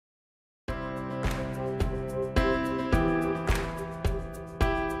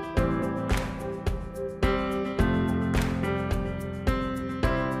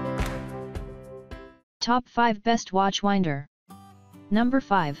Top 5 Best Watch Winder. Number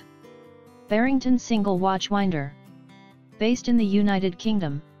 5. Barrington Single Watch Winder. Based in the United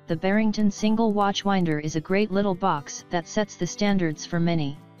Kingdom, the Barrington Single Watch Winder is a great little box that sets the standards for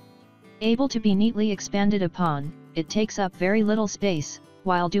many. Able to be neatly expanded upon, it takes up very little space,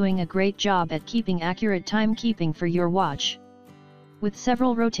 while doing a great job at keeping accurate timekeeping for your watch. With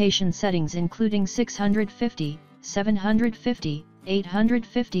several rotation settings including 650, 750,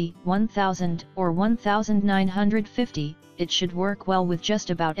 850, 1000, or 1950, it should work well with just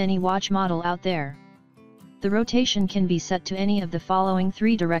about any watch model out there. The rotation can be set to any of the following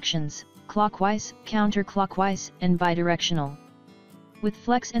 3 directions: clockwise, counterclockwise, and bidirectional. With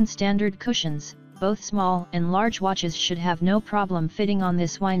flex and standard cushions, both small and large watches should have no problem fitting on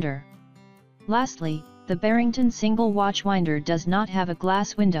this winder. Lastly, the Barrington Single Watch Winder does not have a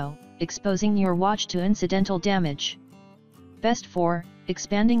glass window, exposing your watch to incidental damage. Best for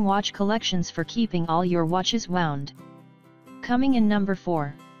expanding watch collections for keeping all your watches wound. Coming in number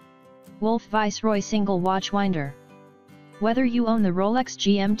 4. Wolf Viceroy Single Watch Winder. Whether you own the Rolex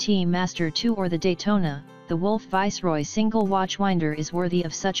GMT Master 2 or the Daytona, the Wolf Viceroy Single Watch Winder is worthy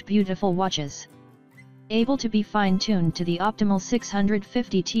of such beautiful watches. Able to be fine-tuned to the optimal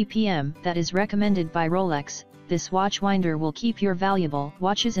 650 TPM that is recommended by Rolex, this watch winder will keep your valuable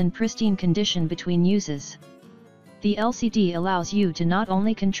watches in pristine condition between uses. The LCD allows you to not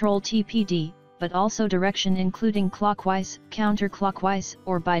only control TPD, but also direction including clockwise, counterclockwise,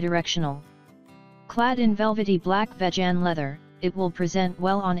 or bidirectional. Clad in velvety black vegan leather, it will present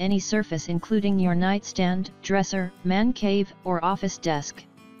well on any surface including your nightstand, dresser, man cave, or office desk.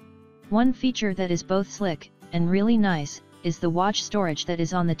 One feature that is both slick and really nice is the watch storage that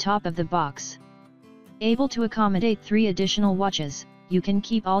is on the top of the box. Able to accommodate 3 additional watches, you can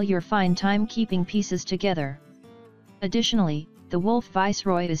keep all your fine timekeeping pieces together. Additionally, the Wolf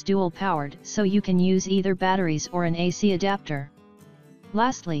Viceroy is dual-powered, so you can use either batteries or an AC adapter.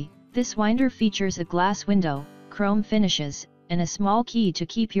 Lastly, this winder features a glass window, chrome finishes, and a small key to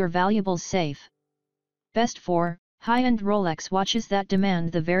keep your valuables safe. Best for high-end Rolex watches that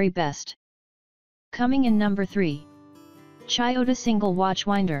demand the very best. Coming in number 3. CHIYODA Single Watch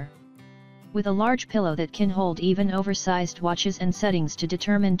Winder. With a large pillow that can hold even oversized watches and settings to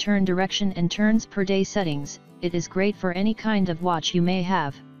determine turn direction and turns per day settings, it is great for any kind of watch you may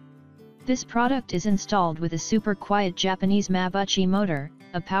have. This product is installed with a super quiet Japanese Mabuchi motor,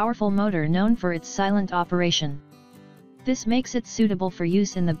 a powerful motor known for its silent operation. This makes it suitable for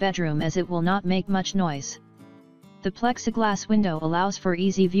use in the bedroom as it will not make much noise. The plexiglass window allows for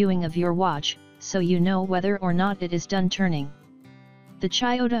easy viewing of your watch, so you know whether or not it is done turning. The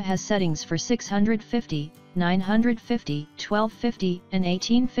CHIYODA has settings for 650, 950, 1250, and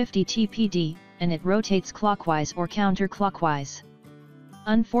 1850 TPD, and it rotates clockwise or counterclockwise.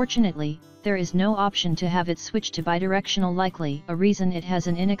 Unfortunately, there is no option to have it switch to bidirectional, likely a reason it has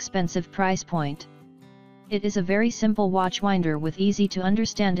an inexpensive price point. It is a very simple watch winder with easy to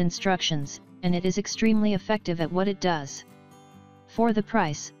understand instructions, and it is extremely effective at what it does. For the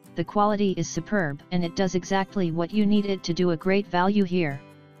price, the quality is superb and it does exactly what you need it to do. A great value here.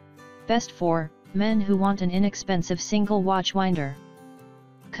 Best for men who want an inexpensive single watch winder.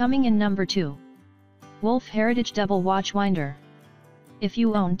 Coming in number 2. Wolf Heritage Double Watch Winder. If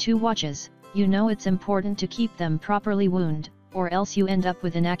you own 2 watches, you know it's important to keep them properly wound, or else you end up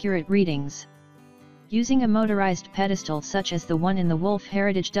with inaccurate readings. Using a motorized pedestal such as the one in the Wolf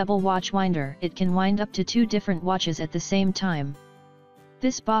Heritage Double Watch Winder, it can wind up to 2 different watches at the same time.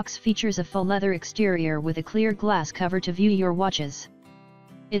 This box features a faux leather exterior with a clear glass cover to view your watches.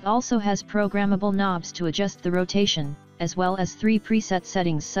 It also has programmable knobs to adjust the rotation, as well as 3 preset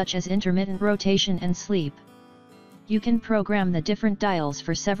settings such as intermittent rotation and sleep. You can program the different dials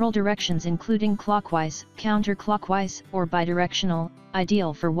for several directions including clockwise, counterclockwise, or bidirectional,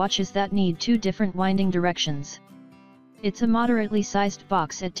 ideal for watches that need 2 different winding directions. It's a moderately sized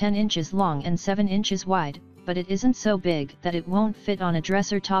box at 10 inches long and 7 inches wide, but it isn't so big that it won't fit on a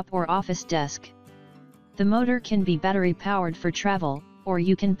dresser top or office desk. The motor can be battery powered for travel, or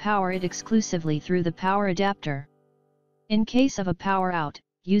you can power it exclusively through the power adapter. In case of a power out,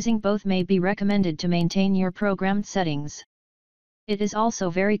 using both may be recommended to maintain your programmed settings. It is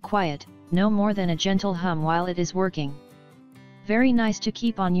also very quiet, no more than a gentle hum while it is working. Very nice to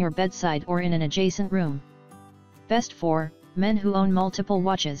keep on your bedside or in an adjacent room. Best for men who own multiple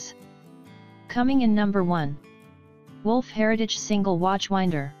watches. Coming in number 1. Wolf Heritage Single Watch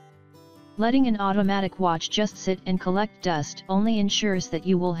Winder. Letting an automatic watch just sit and collect dust only ensures that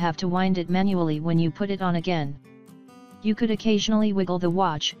you will have to wind it manually when you put it on again. You could occasionally wiggle the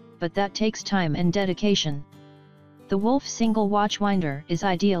watch, but that takes time and dedication. The Wolf Single Watch Winder is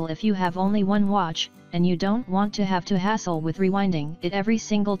ideal if you have only one watch, and you don't want to have to hassle with rewinding it every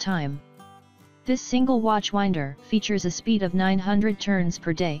single time. This single watch winder features a speed of 900 turns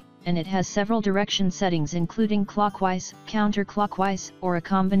per day, and it has several direction settings including clockwise, counterclockwise, or a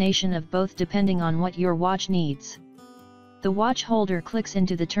combination of both depending on what your watch needs. The watch holder clicks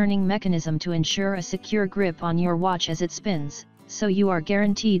into the turning mechanism to ensure a secure grip on your watch as it spins, so you are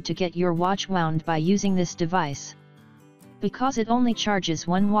guaranteed to get your watch wound by using this device. Because it only charges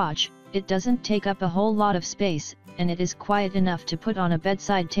one watch, it doesn't take up a whole lot of space, and it is quiet enough to put on a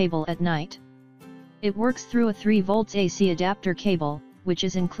bedside table at night. It works through a 3V AC adapter cable, which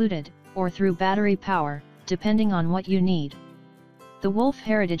is included, or through battery power, depending on what you need. The Wolf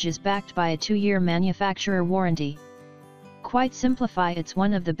Heritage is backed by a 2-year manufacturer warranty. Quite simplify, it's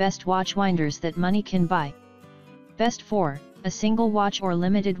one of the best watch winders that money can buy. Best for a single watch or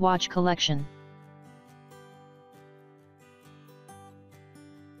limited watch collection.